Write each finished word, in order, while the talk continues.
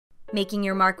Making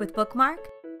your mark with Bookmark?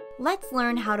 Let's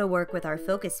learn how to work with our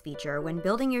focus feature when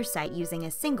building your site using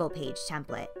a single-page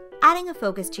template. Adding a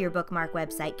focus to your Bookmark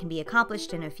website can be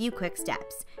accomplished in a few quick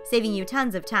steps, saving you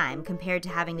tons of time compared to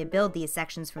having to build these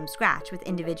sections from scratch with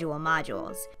individual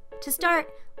modules. To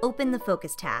start, open the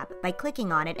Focus tab by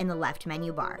clicking on it in the left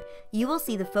menu bar. You will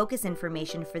see the focus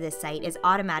information for this site is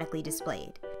automatically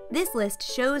displayed. This list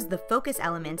shows the focus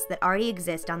elements that already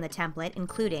exist on the template,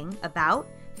 including About,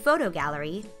 Photo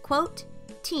Gallery, Quote,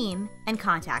 Team, and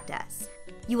Contact Us.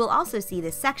 You will also see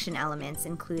the section elements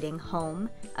including Home,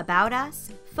 About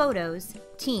Us, Photos,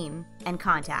 Team, and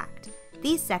Contact.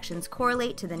 These sections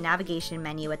correlate to the navigation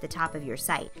menu at the top of your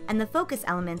site, and the focus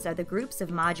elements are the groups of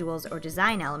modules or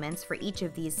design elements for each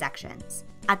of these sections.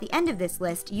 At the end of this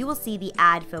list, you will see the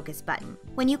Add Focus button.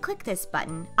 When you click this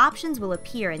button, options will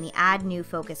appear in the Add New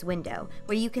Focus window,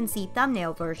 where you can see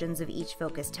thumbnail versions of each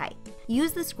focus type.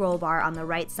 Use the scroll bar on the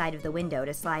right side of the window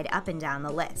to slide up and down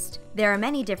the list. There are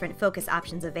many different focus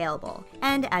options available,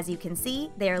 and as you can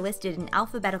see, they are listed in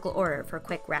alphabetical order for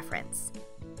quick reference.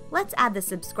 Let's add the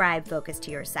Subscribe focus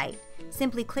to your site.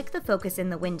 Simply click the focus in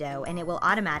the window and it will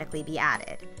automatically be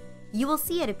added. You will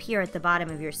see it appear at the bottom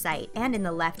of your site and in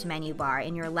the left menu bar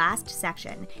in your last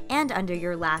section and under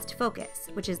your last focus,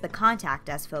 which is the Contact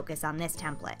Us focus on this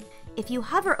template. If you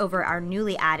hover over our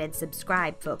newly added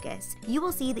Subscribe focus, you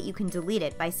will see that you can delete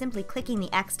it by simply clicking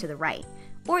the X to the right,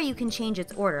 or you can change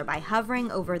its order by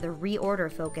hovering over the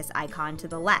Reorder focus icon to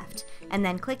the left and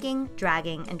then clicking,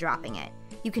 dragging, and dropping it.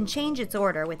 You can change its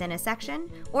order within a section,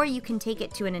 or you can take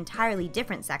it to an entirely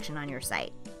different section on your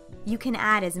site. You can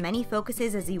add as many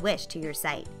focuses as you wish to your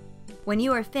site. When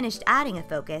you are finished adding a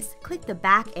focus, click the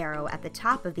back arrow at the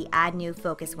top of the Add New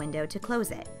Focus window to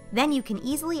close it. Then you can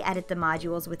easily edit the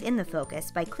modules within the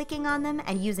focus by clicking on them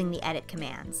and using the edit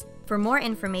commands. For more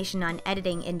information on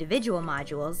editing individual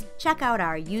modules, check out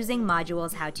our Using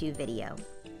Modules how-to video.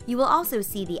 You will also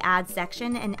see the Add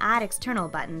Section and Add External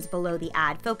buttons below the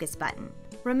Add Focus button.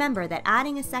 Remember that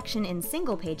adding a section in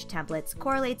single-page templates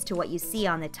correlates to what you see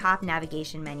on the top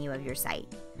navigation menu of your site.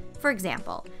 For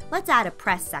example, let's add a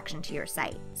press section to your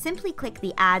site. Simply click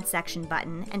the Add Section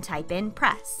button and type in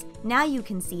Press. Now you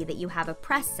can see that you have a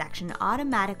press section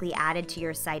automatically added to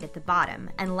your site at the bottom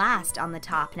and last on the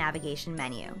top navigation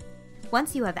menu.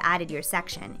 Once you have added your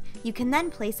section, you can then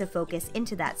place a focus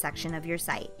into that section of your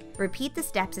site. Repeat the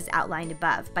steps as outlined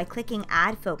above by clicking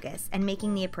Add Focus and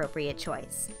making the appropriate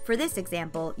choice. For this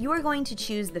example, you are going to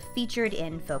choose the Featured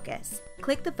In focus.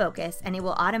 Click the focus and it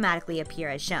will automatically appear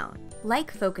as shown. Like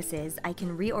focuses, I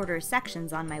can reorder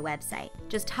sections on my website.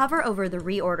 Just hover over the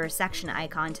Reorder section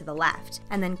icon to the left,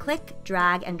 and then click,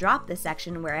 drag, and drop the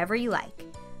section wherever you like.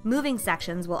 Moving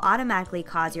sections will automatically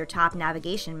cause your top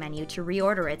navigation menu to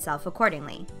reorder itself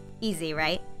accordingly. Easy,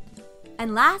 right?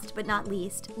 And last but not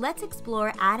least, let's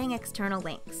explore adding external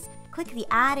links. Click the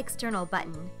Add External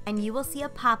button and you will see a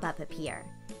pop-up appear.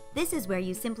 This is where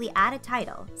you simply add a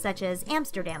title, such as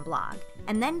Amsterdam blog,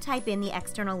 and then type in the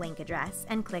external link address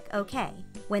and click OK.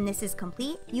 When this is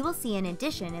complete, you will see an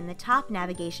addition in the top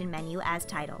navigation menu as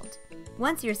titled.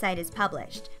 Once your site is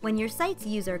published, when your site's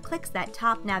user clicks that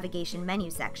top navigation menu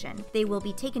section, they will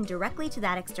be taken directly to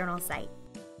that external site.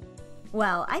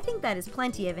 Well, I think that is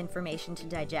plenty of information to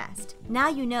digest. Now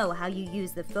you know how you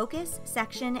use the focus,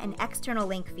 section, and external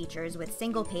link features with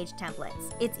single-page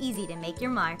templates. It's easy to make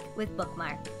your mark with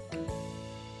Bookmark.